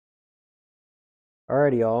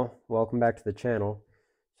Alrighty y'all, welcome back to the channel.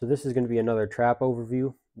 So this is going to be another trap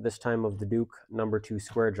overview, this time of the Duke number 2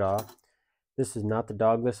 square jaw. This is not the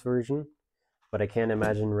dogless version, but I can't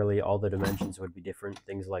imagine really all the dimensions would be different.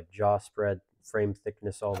 Things like jaw spread, frame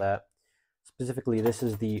thickness, all that. Specifically, this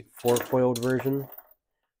is the 4-coiled version.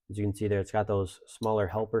 As you can see there, it's got those smaller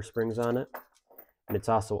helper springs on it, and it's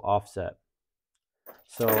also offset.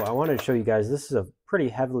 So I wanted to show you guys, this is a pretty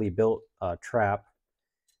heavily built trap.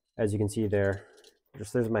 As you can see there,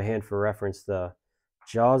 there's my hand for reference. The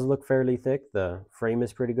jaws look fairly thick. The frame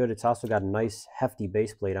is pretty good. It's also got a nice hefty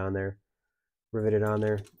base plate on there, riveted on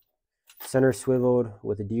there. Center swiveled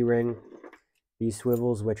with a D-ring. These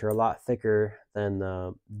swivels, which are a lot thicker than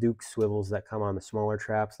the Duke swivels that come on the smaller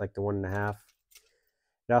traps, like the 1.5.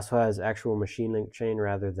 It also has actual machine link chain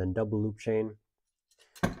rather than double loop chain,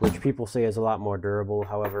 which people say is a lot more durable.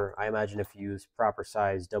 However, I imagine if you use proper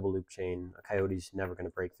size double loop chain, a Coyote's never going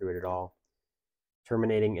to break through it at all.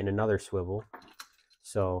 Terminating in another swivel.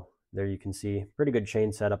 So there you can see, pretty good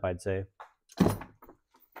chain setup, I'd say.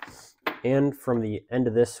 And from the end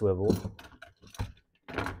of this swivel,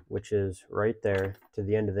 which is right there, to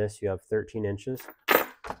the end of this, you have 13 inches.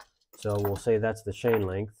 So we'll say that's the chain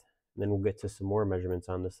length. And then we'll get to some more measurements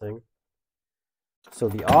on this thing. So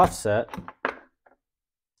the offset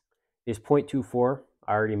is 0.24.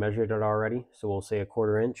 I already measured it already, so we'll say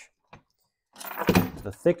 1/4 inch.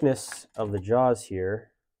 The thickness of the jaws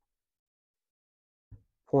here,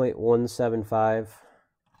 0.175.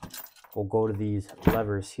 We'll go to these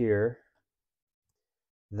levers here.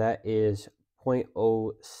 That is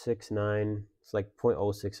 0.069. It's like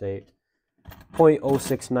 0.068.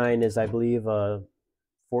 0.069 is, I believe, a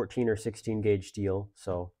 14 or 16 gauge steel.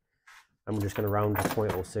 So I'm just going to round to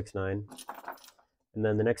 0.069. And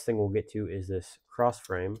then the next thing we'll get to is this cross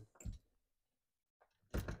frame.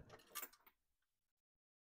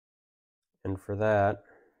 And for that,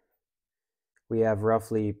 we have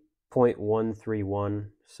roughly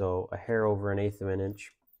 0.131, so a hair over 1/8 of an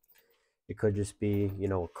inch. It could just be, you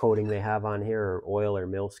know, a coating they have on here, or oil or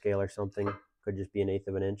mill scale or something. Could just be 1/8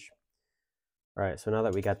 of an inch. All right, so now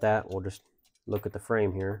that we got that, we'll just look at the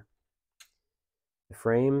frame here. The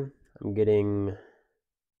frame, I'm get on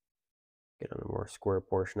a more square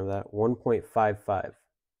portion of that, 1.55.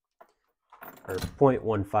 Or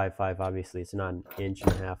 0.155, obviously it's not 1.5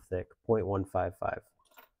 inches thick, 0.155.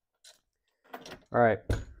 All right,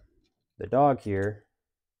 the dog here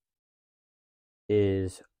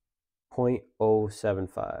is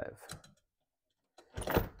 0.075.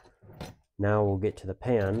 Now we'll get to the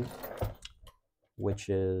pan, which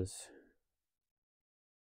is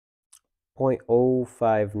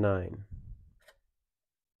 0.059.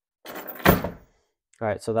 All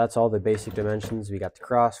right, so that's all the basic dimensions. We got the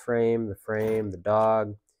cross frame, the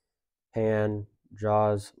dog, pan,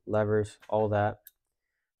 jaws, levers, all that.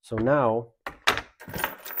 So now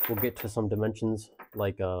we'll get to some dimensions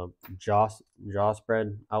like jaw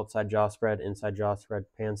spread, outside jaw spread, inside jaw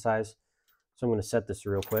spread, pan size. So I'm going to set this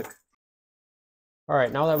real quick. All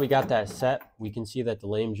right, now that we got that set, we can see that the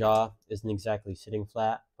lame jaw isn't exactly sitting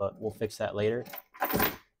flat, but we'll fix that later.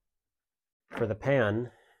 For the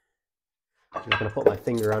pan, I'm just going to put my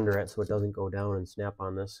finger under it so it doesn't go down and snap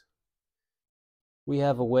on this. We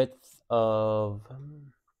have a width of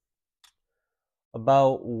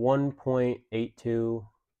about 1.82.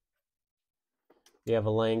 We have a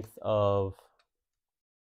length of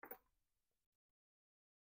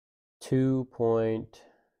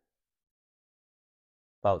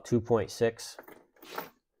about 2.6.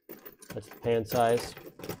 That's the pan size.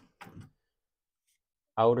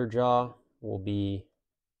 Outer jaw will be,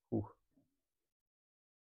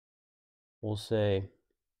 we'll say,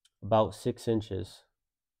 about 6 inches.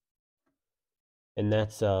 And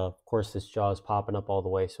that's, of course, this jaw is popping up all the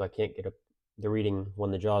way, so I can't get the reading when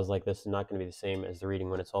the jaw is like this is not going to be the same as the reading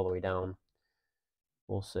when it's all the way down.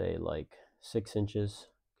 We'll say like 6 inches,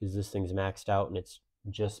 because this thing's maxed out and it's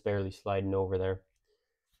just barely sliding over there.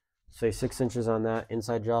 Say 6 inches on that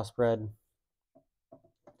inside jaw spread.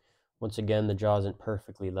 Once again, the jaw isn't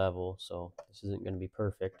perfectly level, so this isn't going to be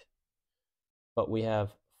perfect. But we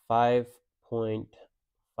have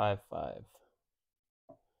 5.55.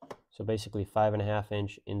 So basically 5.5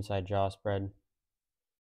 inch inside jaw spread.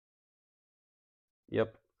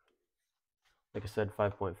 Yep. Like I said,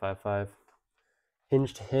 5.55.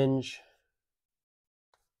 Hinge to hinge.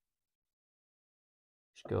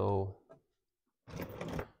 Just go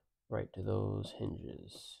right to those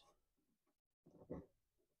hinges.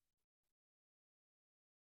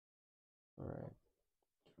 All right.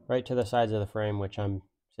 Right to the sides of the frame, which I'm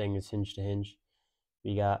saying is hinge to hinge.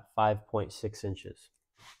 We got 5.6 inches.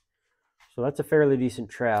 So that's a fairly decent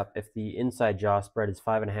trap if the inside jaw spread is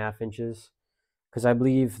 5.5 inches, because I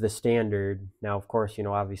believe the standard, now of course,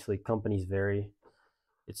 obviously companies vary.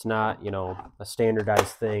 It's not, a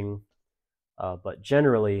standardized thing, but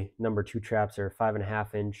generally number 2 traps are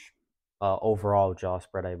 5.5 inch overall jaw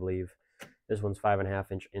spread, I believe. This one's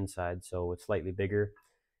 5.5 inch inside, so it's slightly bigger.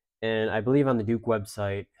 And I believe on the Duke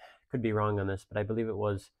website, could be wrong on this, but I believe it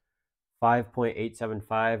was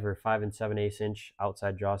 5.875 or 5 7/8 inch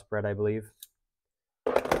outside jaw spread, I believe.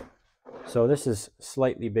 So this is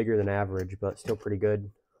slightly bigger than average, but still pretty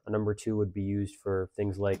good. A number 2 would be used for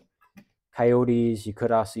things like coyotes. You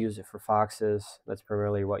could also use it for foxes. That's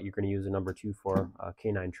primarily what you're going to use a number 2 for, a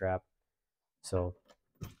canine trap. So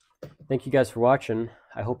thank you guys for watching.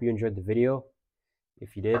 I hope you enjoyed the video.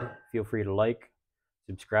 If you did, feel free to like,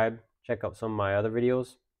 subscribe, check out some of my other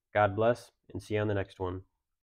videos. God bless, and see you on the next one.